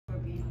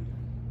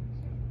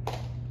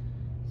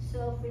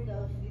So for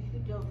those of you who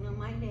don't know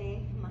my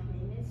name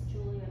is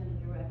Julie. I'm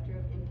the Director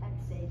of Impact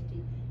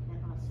Safety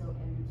and also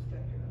an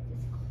instructor of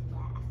this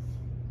class.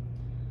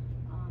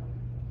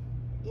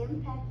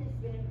 Impact has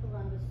been in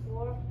Columbus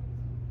for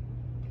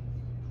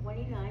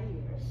 29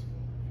 years.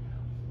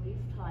 We've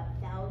taught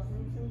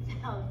thousands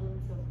and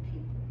thousands of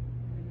people,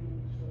 women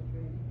and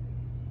children,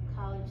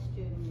 college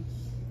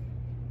students,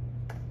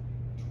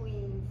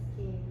 tweens,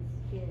 teens,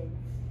 kids.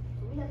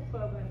 So we have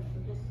programs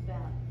for just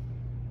about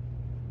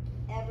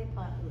every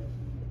population.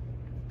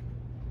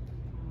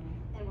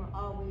 And we're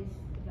always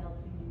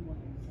developing new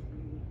ones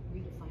and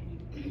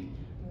redefining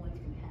new ones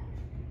we have.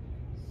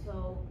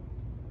 So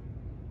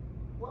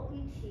what we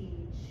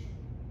teach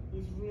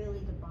is really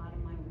the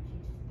bottom line. We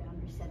teach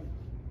boundary setting.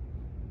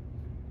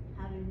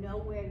 How to know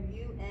where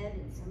you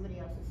end and somebody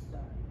else is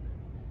starting,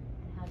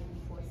 and how to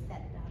enforce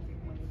that boundary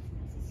when it's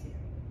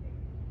necessary.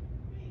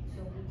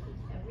 So we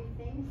teach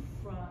everything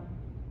from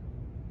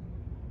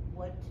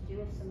what to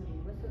do if somebody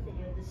whistles at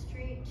you in the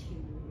street to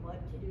what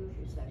to do if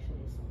you're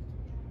sexually assaulted,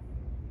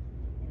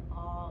 and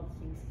all the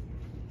things in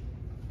between.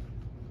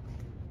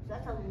 So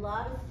that's a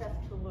lot of stuff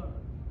to learn.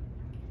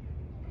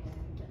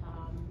 And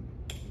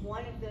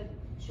one of the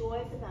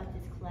joys about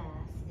this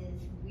class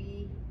is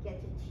we get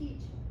to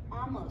teach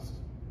almost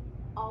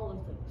all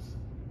of those.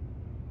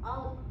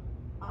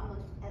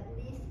 Almost at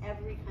least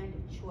every kind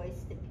of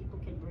choice that people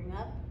can bring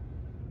up,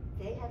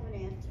 they have an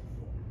answer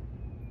for,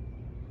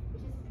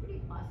 which is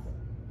pretty awesome.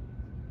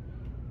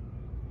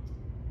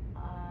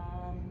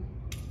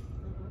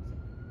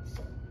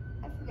 So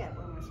I forgot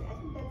what I want to say. I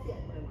think that's it,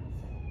 what I want to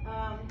say.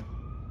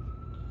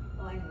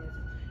 Oh, I know this.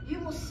 You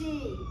will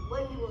see,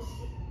 what you will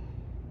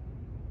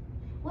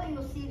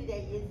see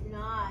today is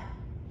not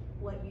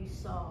what you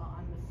saw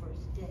on the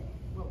first day,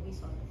 what we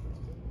saw on the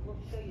first day.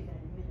 We'll show you that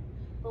in a minute.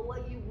 But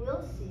what you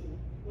will see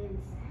is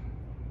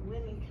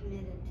women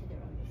committed to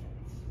their own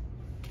defense,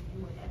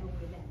 in whatever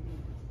way that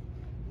means.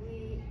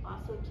 We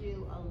also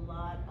do a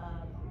lot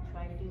of, we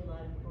try to do a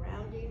lot of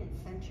grounding and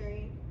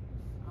centering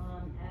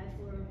as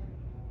we're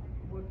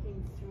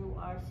working through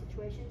our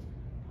situations.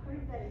 Part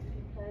of that is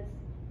because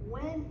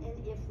when and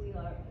if we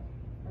are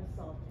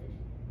assaulted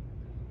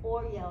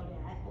or yelled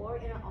at or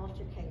in an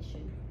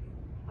altercation,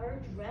 our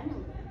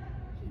adrenaline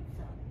heats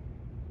up.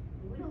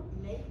 We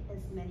don't make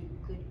as many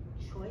good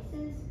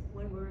choices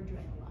when we're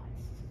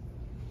adrenalized.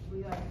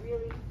 We are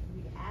really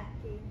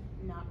reacting,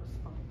 not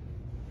responding.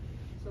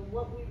 So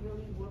what we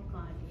really work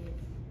on is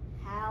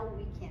how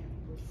we can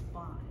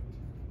respond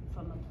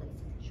from a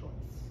place of choice.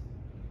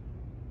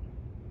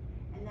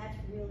 And that's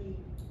really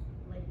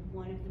like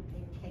one of the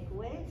big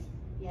takeaways.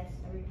 Yes,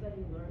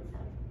 everybody learns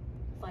how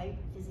to fight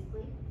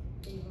physically.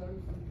 They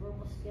learn some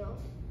verbal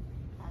skills,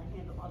 how to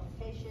handle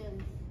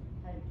altercations,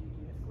 how to do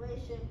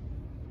de-escalation.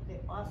 They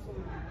also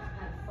learn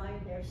how to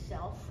find their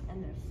self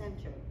and their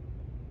center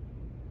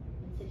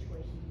in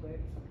situations where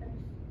it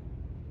sometimes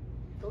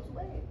goes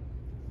away.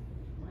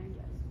 Mine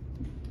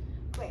does.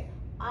 Great.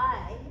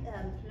 I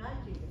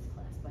cannot do this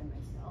class by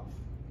myself.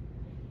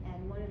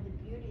 And one of the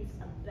beauties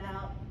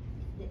about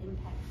the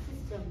impact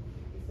system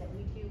is that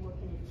we do work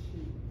in a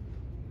team.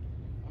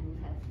 And we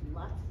have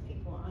lots of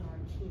people on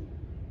our team.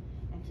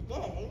 And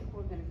today,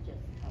 we're going to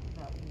just talk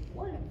about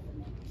one of the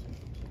members of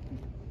the team.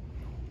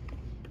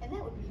 And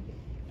that would be you.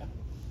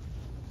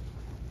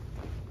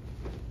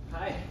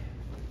 Hi.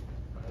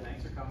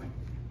 Thanks for coming.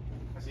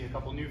 I see a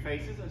couple new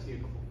faces. I see a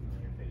couple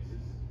familiar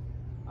faces.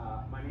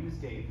 My name is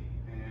Dave,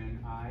 and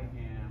I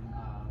am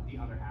the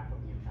other half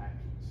of the Impact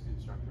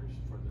instructors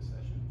for this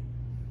session.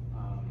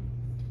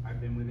 I've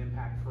been with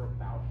Impact for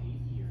about 8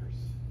 years,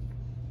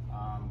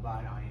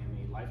 but I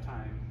am a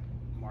lifetime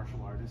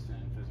martial artist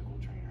and physical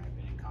trainer. I've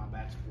been in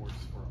combat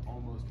sports for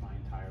almost my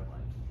entire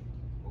life.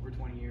 Over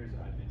 20 years,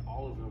 I've been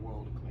all over the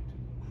world and collected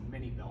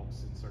many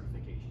belts and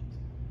certifications.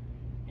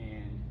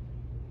 And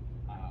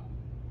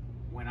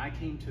when I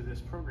came to this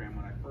program,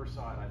 when I first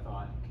saw it,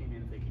 came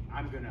in thinking,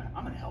 I'm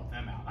gonna help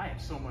them out. I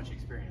have so much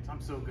experience.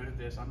 I'm so good at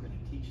this. I'm gonna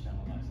teach them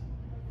a lesson.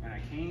 And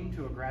I came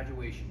to a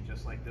graduation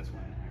just like this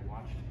one, and I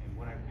watched, and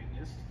what I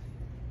witnessed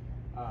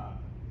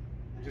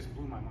just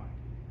blew my mind.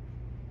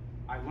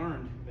 I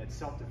learned that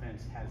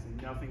self-defense has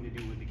nothing to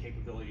do with the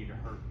capability to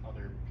hurt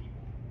other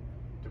people,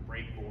 to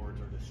break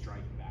boards or to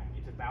strike back.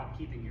 It's about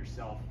keeping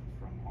yourself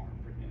from harm,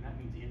 and that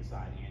means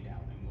inside and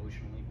out,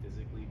 emotionally,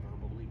 physically,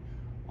 verbally,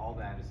 all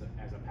that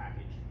as a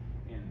package.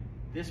 And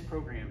this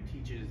program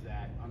teaches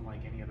that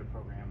unlike any other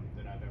program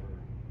that I've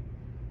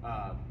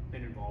ever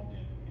been involved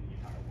in the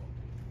entire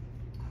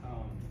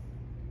world.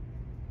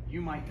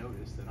 You might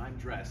notice that I'm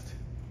dressed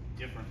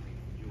differently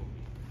from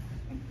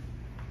Julie.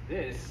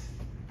 This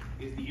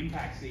is the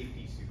Impact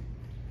Safety Suit.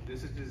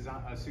 This is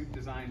a suit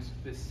designed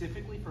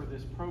specifically for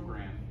this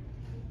program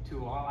to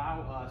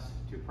allow us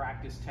to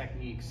practice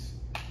techniques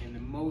in the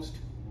most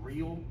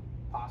real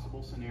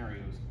possible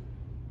scenarios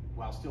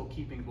while still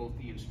keeping both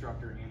the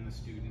instructor and the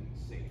student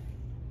safe.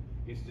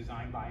 It's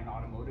designed by an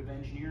automotive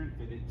engineer and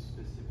fitted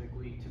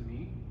specifically to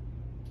me.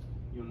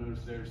 You'll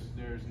notice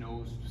there's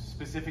no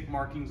specific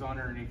markings on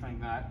it or anything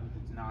like that.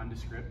 It's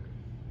nondescript.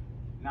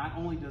 not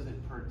only does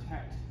it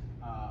protect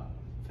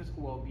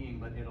physical well-being,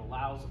 but it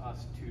allows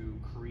us to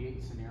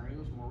create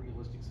scenarios, more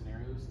realistic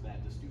scenarios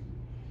that the student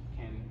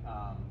can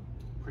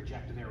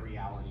project their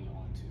reality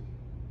onto.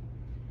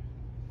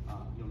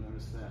 You'll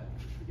notice that,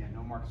 again,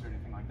 no marks or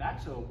anything like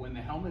that. So when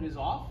the helmet is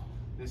off,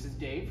 this is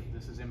Dave,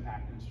 this is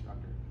Impact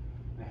Instructor.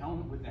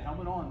 With the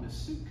helmet on, the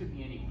suit could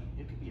be anyone.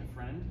 It could be a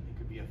friend, it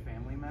could be a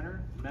family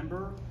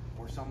member,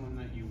 or someone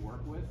that you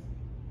work with.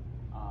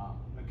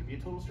 It could be a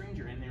total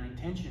stranger, and their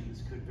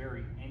intentions could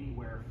vary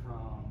anywhere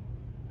from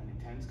an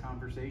intense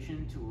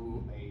conversation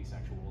to a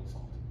sexual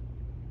assault.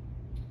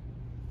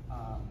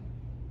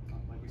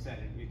 Like we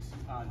said, it's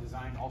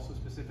designed also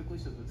specifically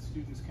so that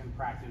students can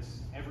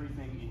practice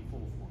everything in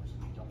full force.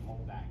 We don't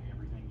hold back.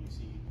 Everything you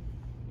see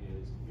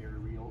is very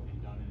real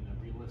and done in the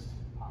realest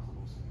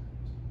possible scenarios.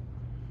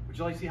 Would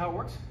you like to see how it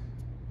works?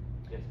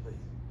 Yes, please.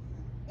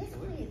 Yes,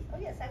 please. Oh,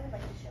 yes, I would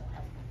like to show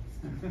how it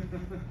works.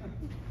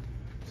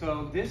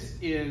 So this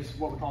is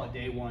what we call a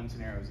day one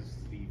scenarios. This is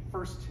the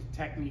first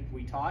technique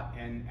we taught,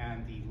 and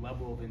the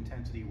level of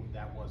intensity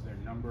that was their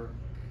number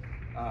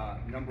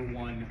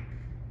one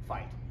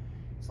fight.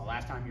 It's the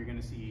last time you're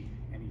going to see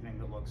anything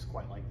that looks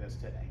quite like this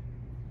today.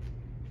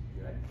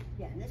 You ready?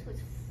 Yeah, and this was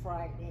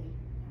Friday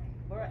night.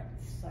 We're at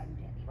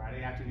Sunday.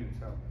 Friday afternoon.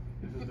 So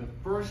this is the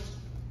first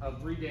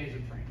of 3 days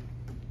of training.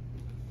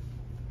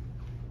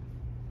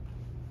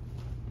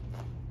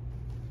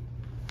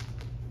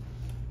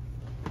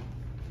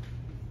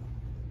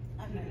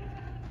 I'm ready.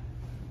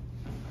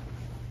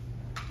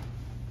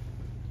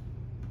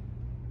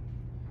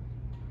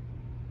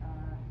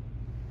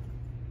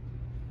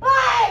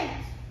 Fight!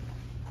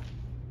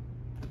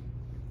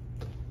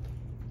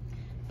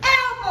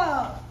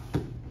 Elbow!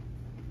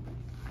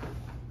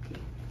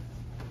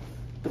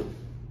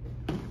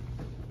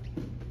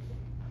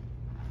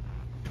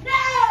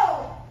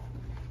 No!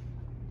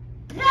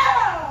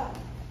 No!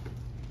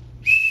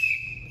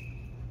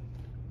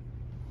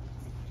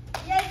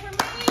 Yay for me!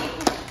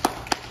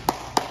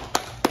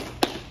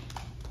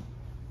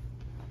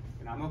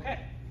 And I'm okay.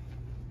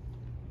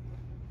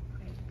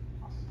 Great.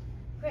 Awesome.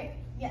 Great,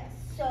 yes.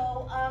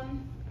 So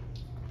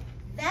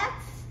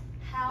that's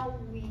how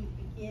we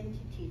begin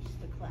to teach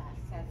the class.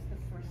 That's the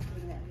first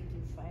thing that we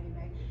do Friday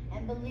night.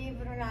 And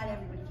believe it or not,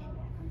 everybody came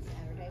back on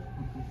Saturday,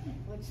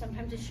 which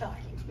sometimes is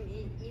shocking to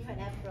me, even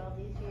after all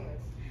these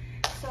years.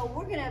 So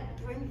we're going to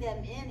bring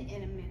them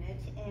in a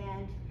minute,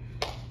 and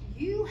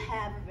you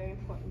have a very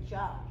important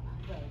job,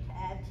 though, to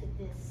add to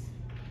this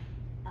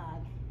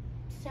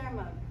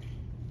ceremony,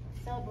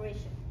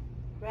 celebration,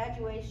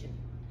 graduation,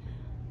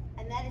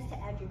 and that is to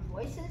add your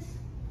voices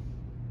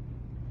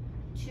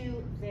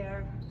to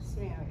their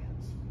scenarios.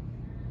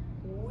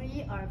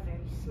 We are a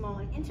very small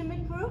and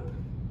intimate group.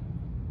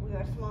 We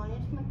are a small and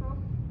intimate group,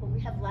 but we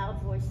have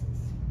loud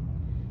voices.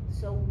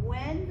 So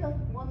when the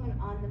woman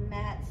on the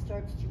mat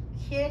starts to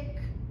kick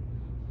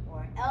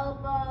or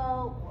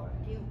elbow or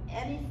do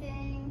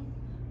anything,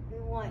 we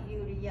want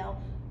you to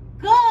yell,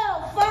 "Go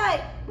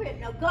fight!" Wait,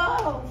 no,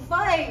 go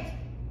fight!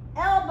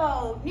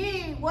 Elbow,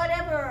 knee,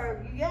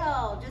 whatever, you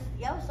yell, just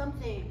yell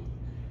something.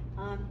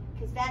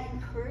 Because that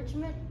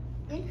encouragement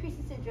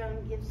increases the adrenaline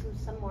and gives them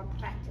some more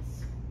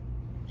practice.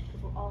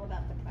 Because we're all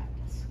about the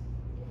practice.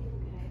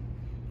 Okay?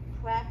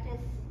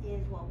 Practice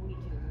is what we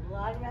do. A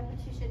lot of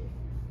repetition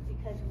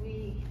because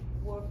we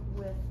work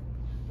with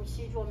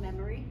procedural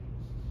memory,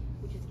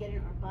 which is getting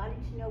our body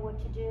to know what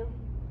to do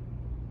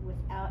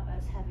without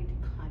us having to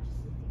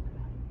consciously think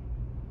about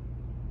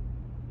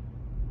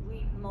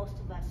it. Most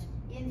of us,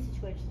 in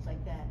situations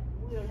like that,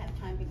 we don't have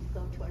time to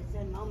go to our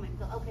Zen moment and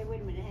go, okay,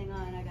 wait a minute, hang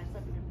on, I got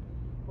something to,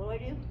 what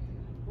do?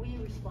 We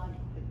respond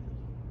quickly.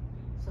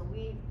 So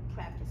we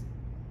practice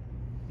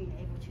being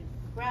able to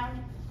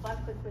ground,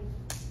 respond quickly,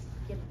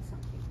 give it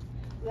something.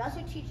 We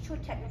also teach to a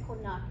technical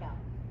knockout.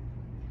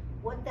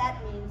 What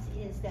that means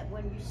is that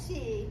when you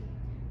see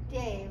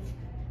Dave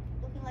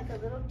looking like a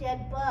little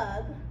dead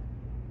bug,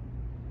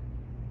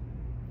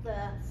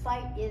 the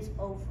fight is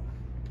over.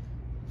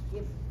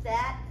 If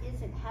that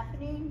isn't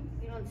happening,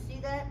 you don't see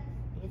that,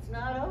 it's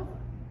not over,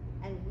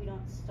 and we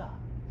don't stop.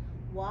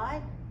 Why?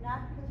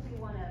 Not because we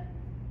want to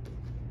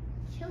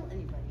kill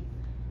anybody,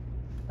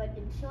 but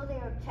until they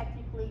are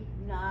technically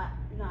not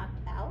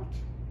knocked out,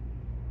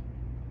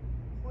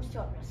 we're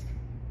still at risk.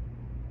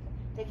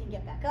 They can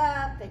get back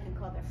up, they can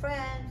call their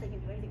friends, they can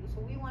do anything.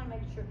 So we want to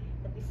make sure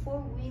that before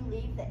we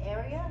leave the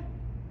area,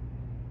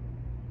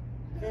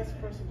 this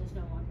person is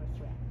no longer a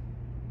threat.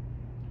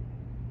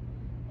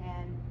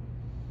 And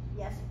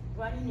yes,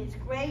 running is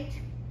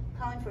great,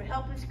 calling for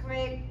help is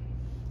great,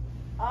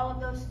 all of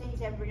those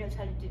things everybody knows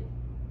how to do.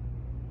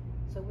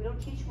 So we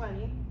don't teach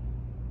running,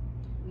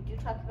 we do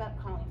talk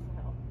about calling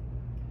for help.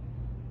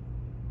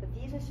 But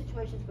these are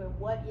situations where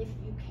what if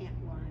you can't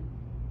run?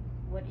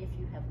 What if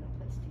you have no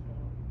place to go?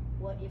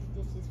 What if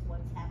this is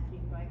what's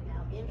happening right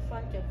now in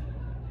front of you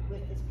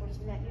with this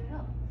person that you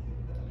know?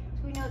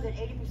 So we know that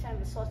 80%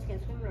 of assaults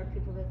against women are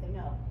people that they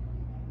know.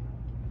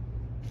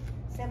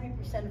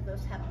 70% of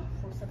those happen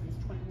before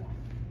somebody's 21.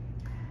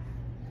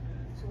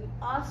 So we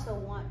also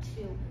want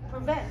to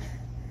prevent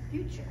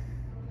future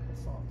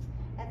assaults.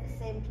 At the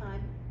same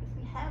time, if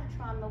we have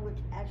trauma, which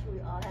actually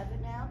we all have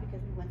it now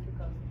because we went through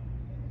COVID,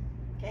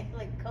 okay,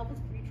 like COVID's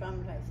pretty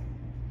traumatizing,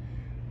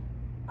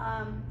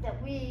 that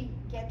we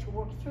get to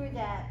work through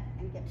that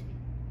and get to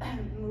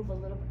move a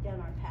little bit down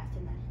our path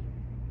in that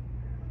healing.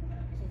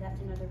 So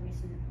that's another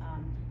reason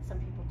some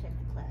people take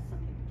the class. Some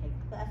people take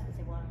the class because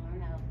they want to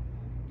learn how to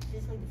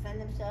physically defend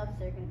themselves.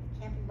 They're going to be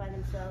camping by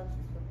themselves.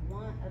 It's what we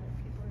want. Other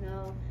people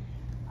know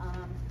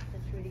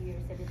that through the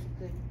years that it's a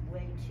good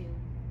way to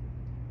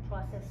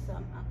process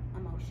some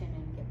emotion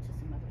and get to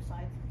some other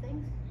sides of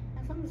things.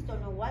 And some of us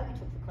don't know why we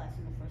took the class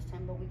in the first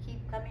time, but we keep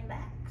coming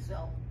back.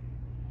 So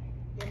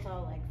it's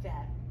all like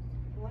that.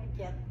 You want to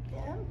get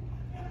them.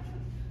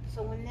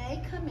 So when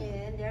they come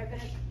in, they're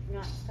going to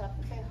not stop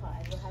and say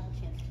hi. We'll have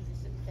a chance to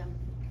visit with them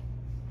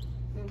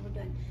when we're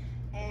done.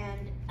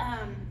 And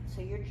so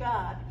your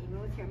job,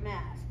 even with your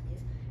mask,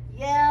 is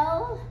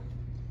yell,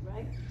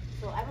 right?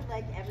 So I would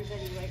like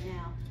everybody right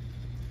now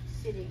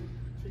sitting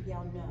to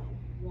yell no.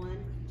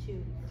 1,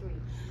 2, 3.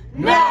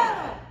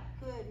 No!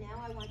 Good.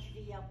 Now I want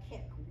you to yell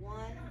kick. 1,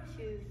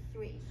 2,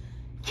 3.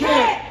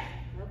 Kick!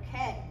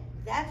 Okay.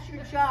 That's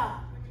your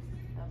job.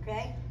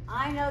 Okay?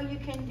 I know you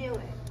can do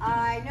it.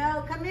 I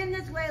know. Come in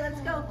this way.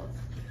 Let's go.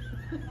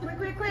 Quick,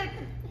 quick, quick.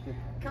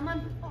 Come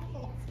on.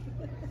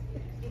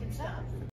 You can stop.